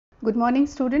Good morning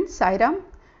students, Sairam.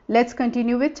 Let's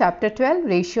continue with chapter 12,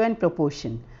 ratio and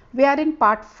proportion. We are in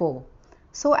part 4.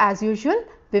 So as usual,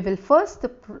 we will first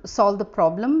solve the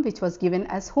problem which was given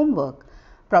as homework.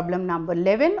 Problem number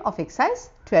 11 of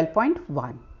exercise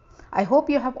 12.1. I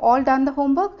hope you have all done the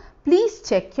homework. Please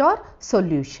check your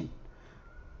solution.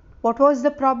 What was the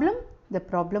problem? The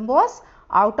problem was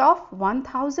out of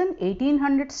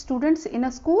 1800 students in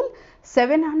a school,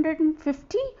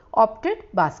 750 opted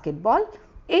basketball,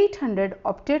 800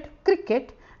 opted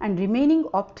cricket and remaining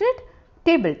opted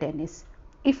table tennis.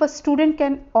 If a student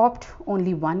can opt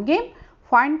only one game,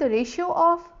 find the ratio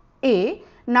of A,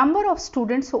 number of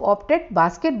students who opted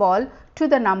basketball to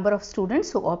the number of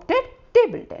students who opted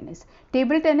table tennis.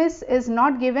 Table tennis is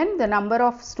not given, the number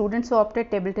of students who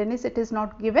opted table tennis, it is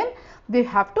not given. We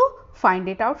have to find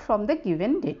it out from the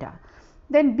given data.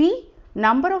 Then B,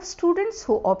 number of students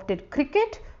who opted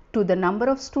cricket to the number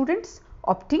of students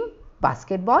opting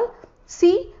basketball.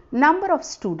 C, number of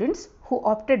students who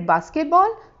opted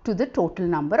basketball to the total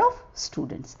number of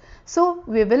students. So,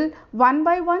 we will one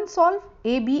by one solve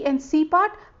A, B and C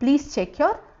part. Please check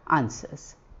your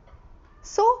answers.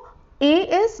 So, A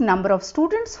is number of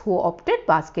students who opted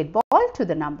basketball to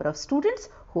the number of students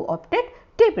who opted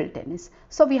table tennis.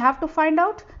 So, we have to find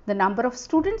out the number of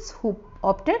students who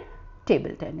opted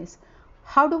table tennis.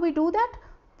 How do we do that?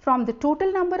 From the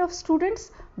total number of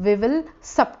students, we will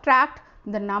subtract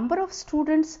the number of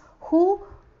students who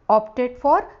opted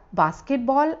for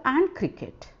basketball and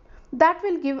cricket. That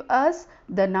will give us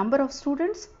the number of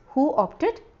students who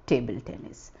opted table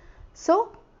tennis.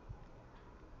 So,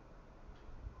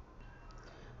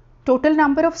 total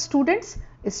number of students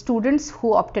is students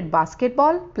who opted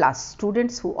basketball plus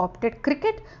students who opted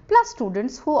cricket plus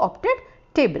students who opted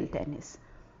table tennis.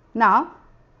 Now,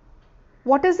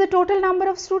 what is the total number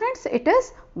of students? It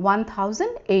is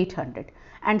 1800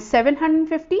 and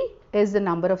 750 is the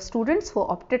number of students who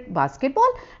opted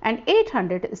basketball and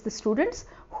 800 is the students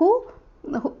who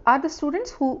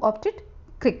opted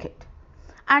cricket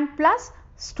and plus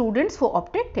students who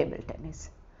opted table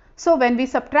tennis. So, when we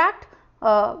subtract,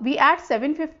 we add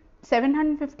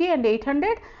 750 and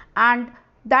 800 and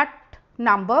that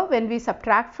number when we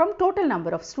subtract from total number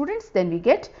of students, then we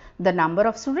get the number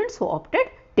of students who opted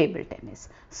table tennis.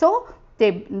 So,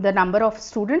 the number of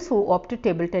students who opted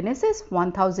table tennis is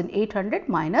 1800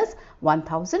 minus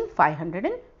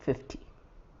 1550.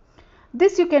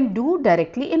 This you can do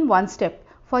directly in one step.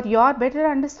 For your better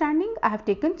understanding, I have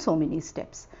taken so many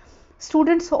steps.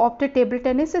 Students who opted table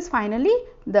tennis is finally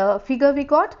the figure we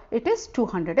got, it is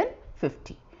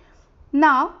 250.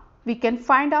 Now, we can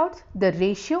find out the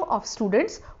ratio of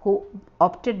students who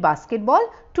opted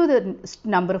basketball to the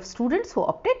number of students who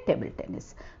opted table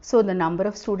tennis. So, the number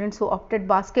of students who opted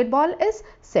basketball is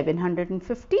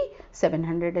 750.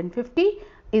 750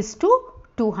 is to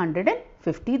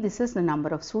 250. This is the number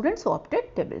of students who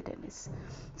opted table tennis.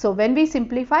 So, when we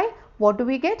simplify, what do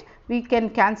we get? We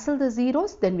can cancel the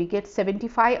zeros, then we get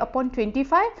 75 upon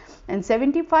 25 and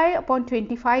 75 upon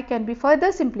 25 can be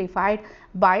further simplified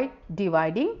by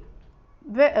dividing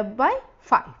by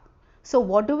 5. So,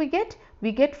 what do we get?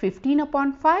 We get 15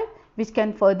 upon 5 which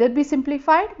can further be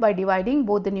simplified by dividing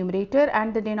both the numerator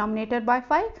and the denominator by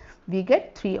 5. We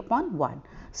get 3 upon 1.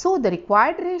 So, the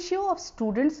required ratio of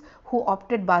students who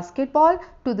opted basketball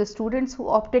to the students who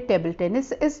opted table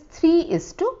tennis is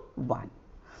 3:1.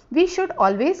 We should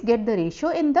always get the ratio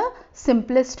in the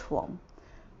simplest form.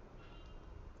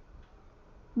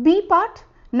 B part,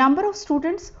 number of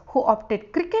students who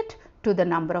opted cricket to the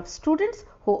number of students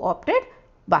who opted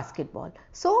basketball.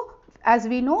 So, as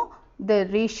we know, the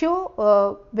ratio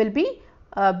will be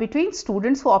between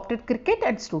students who opted cricket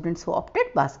and students who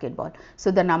opted basketball. So,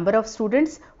 the number of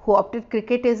students who opted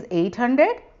cricket is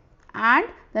 800 and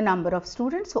the number of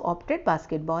students who opted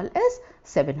basketball is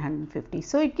 750.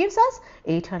 So, it gives us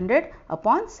 800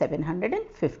 upon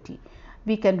 750.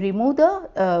 We can remove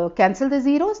the cancel the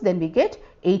zeros, then we get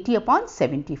 80 upon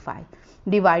 75.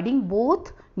 Dividing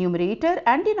both numerator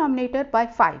and denominator by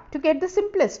 5 to get the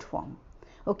simplest form.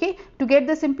 Okay, to get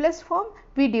the simplest form,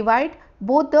 we divide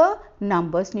both the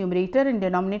numbers numerator and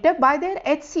denominator by their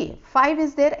HCF. 5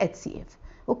 is their HCF.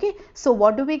 Okay, so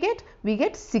what do we get? We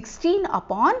get 16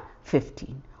 upon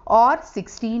 15 or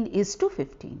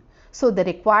 16:15. So, the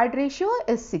required ratio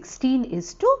is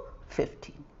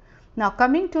 16:15. Now,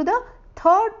 coming to the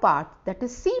third part, that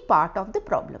is C part of the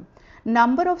problem.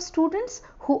 Number of students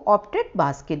who opted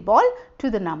basketball to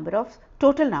the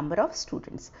total number of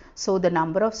students. So, the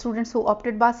number of students who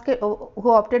opted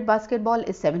basketball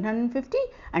is 750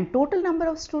 and total number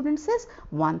of students is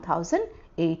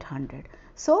 1800.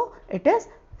 So, it is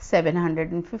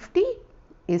 750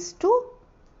 is to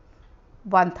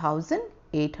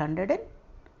 1800 and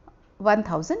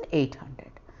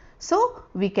 1800. So,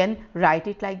 we can write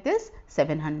it like this: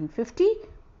 750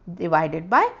 divided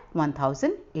by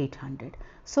 1800.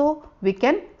 So, we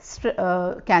can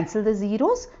cancel the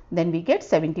zeros, then we get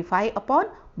 75 upon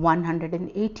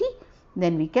 180.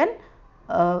 Then we can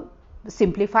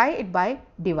simplify it by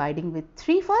dividing with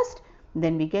 3 first.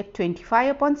 Then we get 25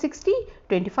 upon 60.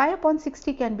 25 upon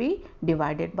 60 can be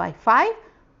divided by 5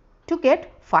 to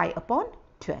get 5 upon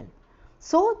 12.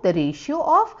 So, the ratio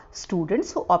of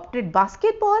students who opted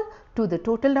basketball to the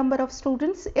total number of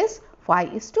students is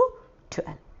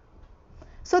 5:12.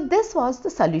 So, this was the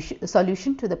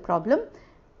solution to the problem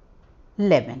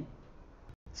 11.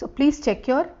 So, please check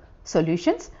your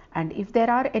solutions, and if there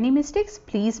are any mistakes,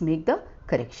 please make the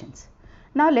corrections.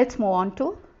 Now, let us move on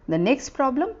to the next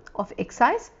problem of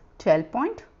exercise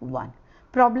 12.1.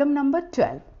 Problem number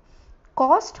 12.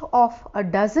 Cost of a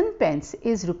dozen pens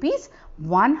is rupees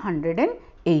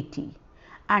 180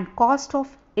 and cost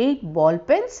of 8 ball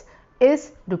pens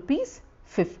is rupees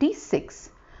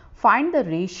 56. Find the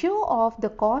ratio of the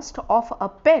cost of a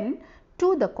pen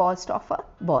to the cost of a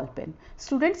ball pen.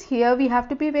 Students, here we have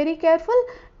to be very careful.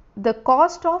 The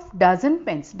cost of dozen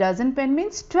pens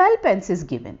means 12 pens is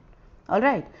given,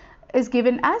 alright, is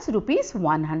given as rupees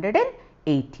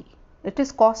 180. It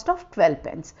is cost of 12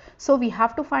 pens. So, we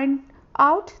have to find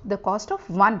out the cost of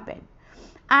 1 pen,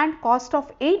 and cost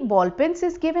of 8 ball pens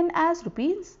is given as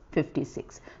rupees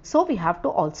 56. So, we have to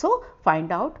also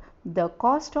find out the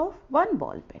cost of 1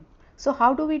 ball pen. So,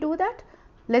 how do we do that?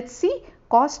 Let us see.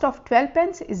 Cost of 12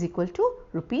 pens is equal to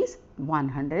rupees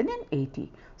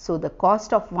 180. So, the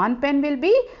cost of 1 pen will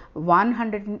be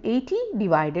 180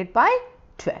 divided by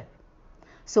 12.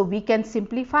 So, we can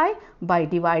simplify by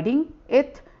dividing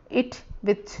it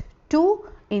with 2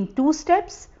 in 2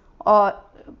 steps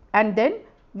and then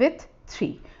with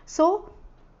 3. So,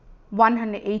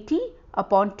 180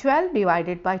 upon 12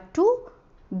 divided by 2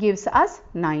 gives us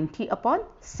 90 upon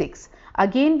 6.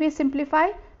 Again, we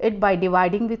simplify it by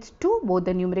dividing with 2, both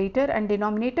the numerator and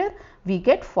denominator. We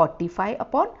get 45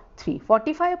 upon 3.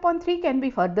 45 upon 3 can be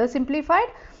further simplified.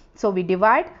 So, we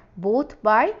divide both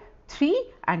by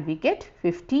 3 and we get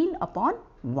 15 upon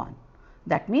 1.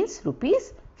 That means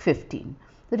rupees 15.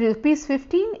 The rupees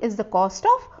 15 is the cost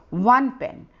of 1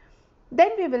 pen.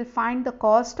 Then we will find the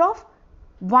cost of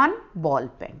 1 ball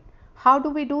pen. How do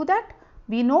we do that?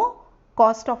 We know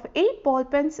cost of 8 ball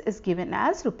pens is given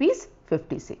as rupees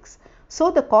 56. So,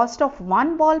 the cost of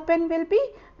 1 ball pen will be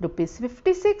rupees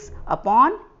 56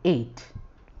 upon 8.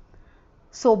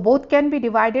 So, both can be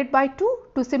divided by 2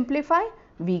 to simplify.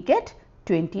 We get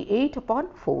 28 upon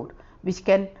 4, which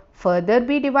can further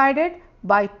be divided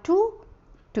by 2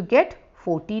 to get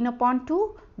 14 upon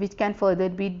 2, which can further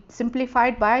be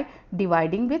simplified by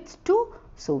dividing with 2.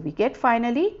 So, we get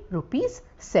finally rupees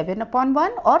 7 upon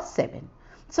 1 or 7.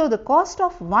 So, the cost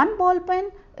of 1 ball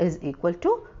pen is equal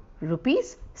to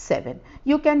rupees 7.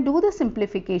 You can do the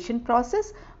simplification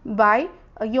process by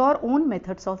your own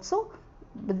methods also,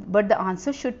 but the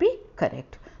answer should be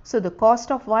correct. So, the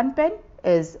cost of 1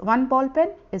 ball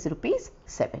pen is rupees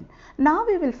 7. Now,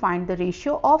 we will find the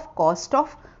ratio of cost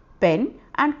of pen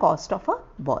and cost of a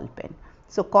ball pen.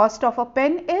 So, cost of a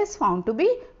pen is found to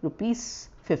be rupees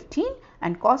 15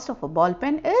 and cost of a ball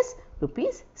pen is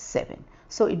rupees 7.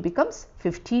 So, it becomes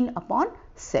 15 upon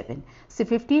 7. So,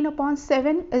 15 upon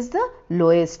 7 is the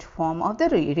lowest form of the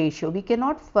ratio. We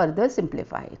cannot further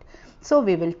simplify it. So,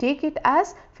 we will take it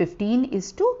as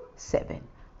 15:7.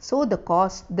 So,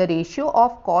 the ratio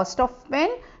of cost of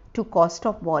pen to cost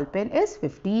of ball pen is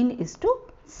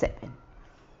 15:7.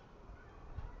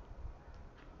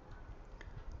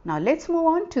 Now, let us move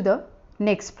on to the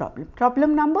next problem.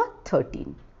 Problem number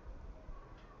 13.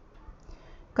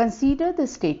 Consider the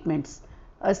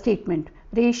statement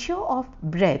ratio of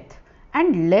breadth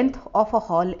and length of a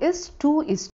hall is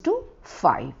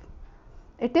 2:5.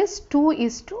 It is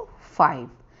 2:5.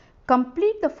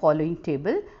 Complete the following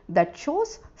table that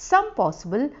shows some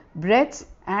possible breadths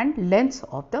and lengths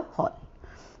of the hall.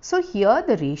 So, here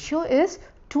the ratio is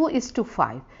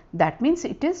 2:5. That means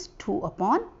it is 2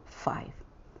 upon 5.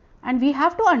 And we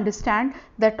have to understand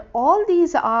that all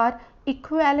these are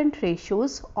equivalent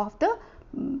ratios of the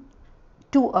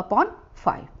 2 upon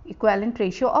 5, equivalent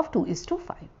ratio of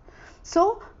 2:5.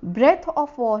 So, breadth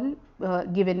of wall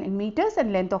given in meters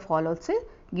and length of wall also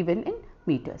given in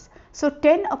meters. So,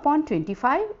 10 upon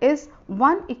 25 is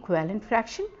one equivalent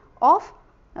fraction of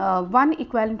one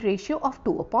equivalent ratio of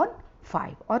 2 upon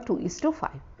 5 or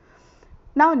 2:5.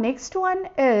 Now, next one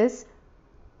is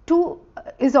 2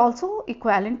 is also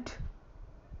equivalent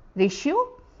ratio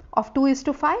of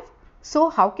 2:5. So,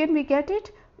 how can we get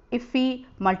it? if we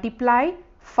multiply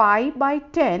 5 by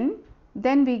 10,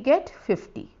 then we get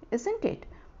 50, isn't it?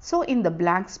 So in the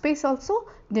blank space also,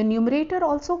 the numerator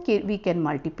also we can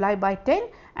multiply by 10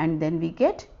 and then we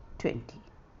get 20.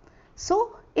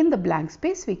 So in the blank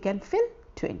space we can fill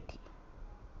 20.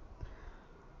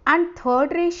 And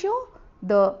third ratio,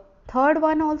 the third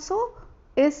one also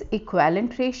is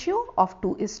equivalent ratio of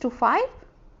 2:5,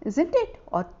 isn't it,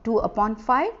 or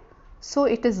 2/5. So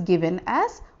it is given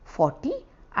as 40,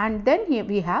 and then here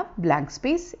we have blank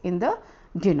space in the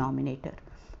denominator.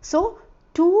 So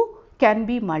 2 can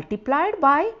be multiplied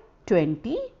by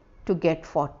 20 to get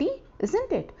 40,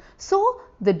 isn't it? So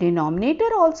the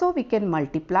denominator also we can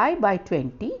multiply by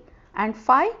 20, and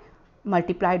 5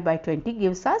 multiplied by 20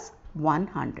 gives us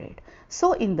 100.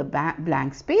 So in the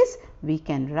blank space we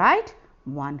can write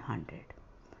 100.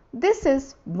 This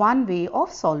is one way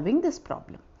of solving this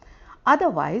problem.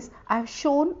 Otherwise, I have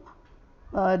shown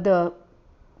the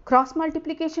cross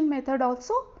multiplication method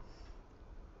also.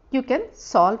 You can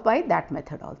solve by that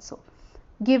method also.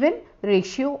 Given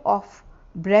ratio of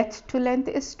breadth to length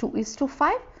is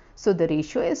 2:5, so the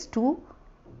ratio is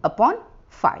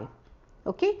 2/5.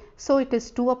 Okay, so it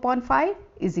is 2/5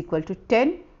 is equal to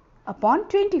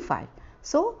 10/25.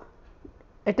 So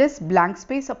it is blank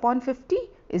space upon 50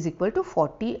 is equal to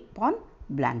 40 upon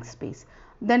blank space.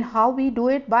 Then how we do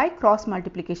it? By cross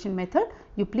multiplication method.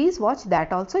 You please watch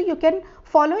that also. You can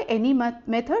follow any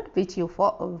method which you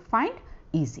find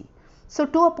easy. So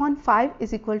 2/5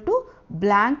 is equal to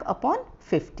blank upon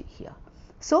 50 here.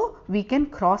 So we can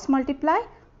cross multiply.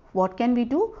 What can we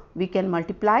do? We can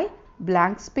multiply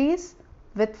blank space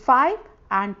with 5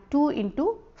 and 2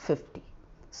 into 50.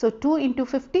 So 2 into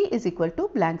 50 is equal to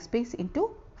blank space into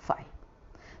 5.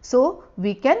 So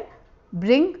we can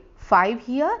bring 5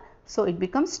 here. So it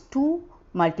becomes 2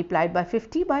 multiplied by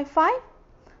 50 by 5.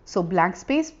 So blank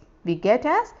space we get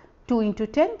as 2 into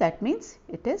 10, that means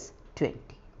it is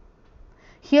 20.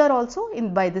 Here also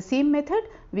by the same method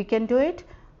we can do it.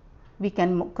 We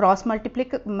can cross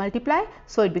multiply.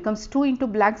 So it becomes 2 into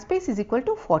blank space is equal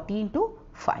to 40 into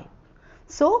 5.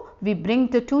 So we bring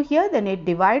the 2 here, then it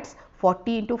divides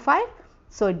 40 into 5.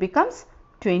 So it becomes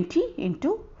 20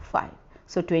 into 5.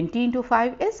 So 20 into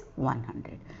 5 is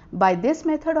 100. By this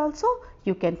method also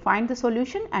you can find the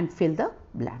solution and fill the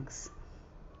blanks.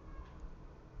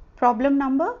 Problem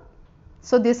number.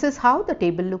 So this is how the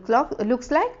table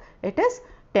looks like. It is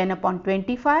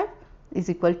 10/25 is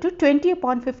equal to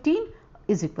 20/15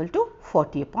 is equal to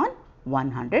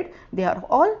 40/100. They are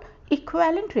all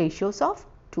equivalent ratios of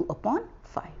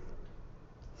 2/5.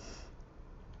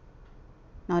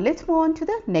 Now let's move on to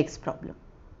the next problem.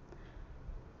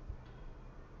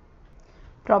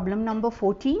 Problem number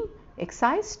 14,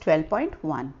 exercise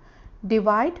 12.1.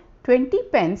 Divide 20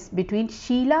 pence between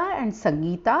Sheila and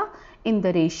Sangeeta in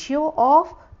the ratio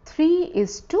of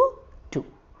 3:2.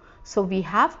 So we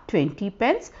have 20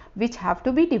 pence which have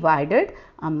to be divided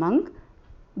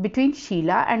between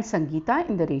Sheila and Sangeeta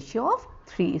in the ratio of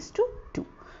 3:2.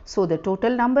 So the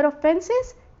total number of pence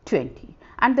is 20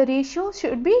 and the ratio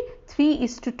should be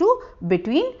 3:2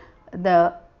 between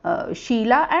the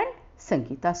Sheila and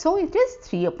Sangeeta. So it is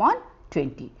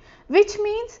 3/20, which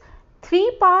means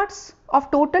 3 parts of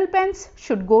total pence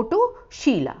should go to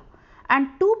Sheila and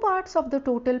 2 parts of the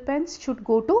total pence should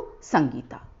go to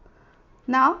Sangeeta.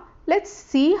 Now let's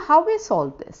see how we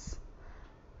solve this.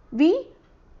 We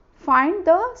find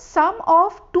the sum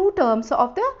of 2 terms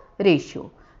of the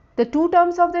ratio. The 2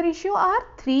 terms of the ratio are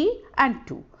 3 and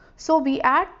 2. So we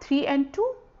add 3 and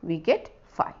 2, we get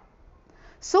 5.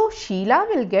 So Sheila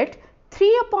will get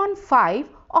 3/5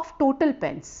 of total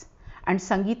pence and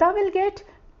Sangeeta will get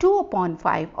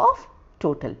 2/5 of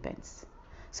total pence.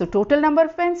 So total number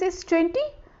of pence is 20.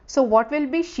 So what will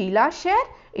be Sheila's share?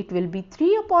 It will be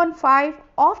 3/5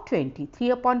 of 20.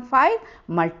 3/5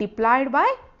 multiplied by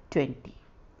 20.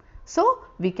 So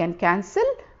we can cancel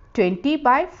 20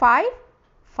 by 5.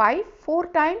 5 4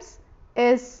 times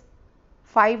is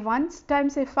 5 once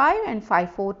times 5 and 5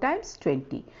 4 times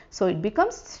 20. So it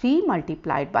becomes 3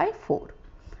 multiplied by 4.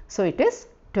 So it is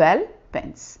 12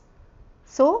 pence.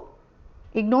 So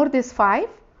ignore this 5.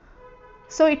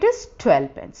 So it is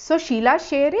 12 pence. So Sheila's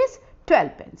share is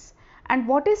 12 pence. And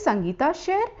what is Sangeeta's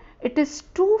share? It is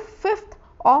 2/5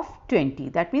 of 20.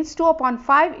 That means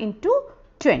 2/5 into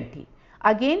 20.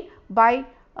 Again by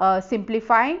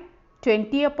simplifying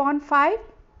 20/5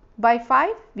 by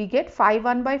 5 we get 5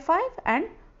 1 by 5 and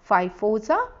 5 4s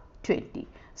are 20.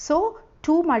 So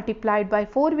 2 multiplied by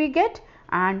 4 we get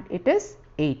and it is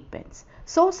 8 pence.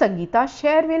 So Sangeeta's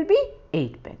share will be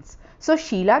 8 pence. So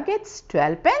Sheila gets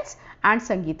 12 pence and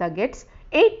Sangeeta gets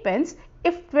 8 pence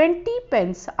if 20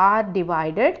 pens are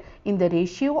divided in the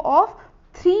ratio of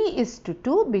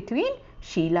 3:2 between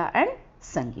Sheila and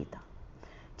Sangeeta.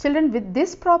 Children, with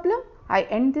this problem I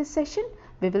end this session.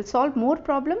 We will solve more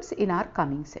problems in our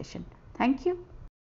coming session. Thank you.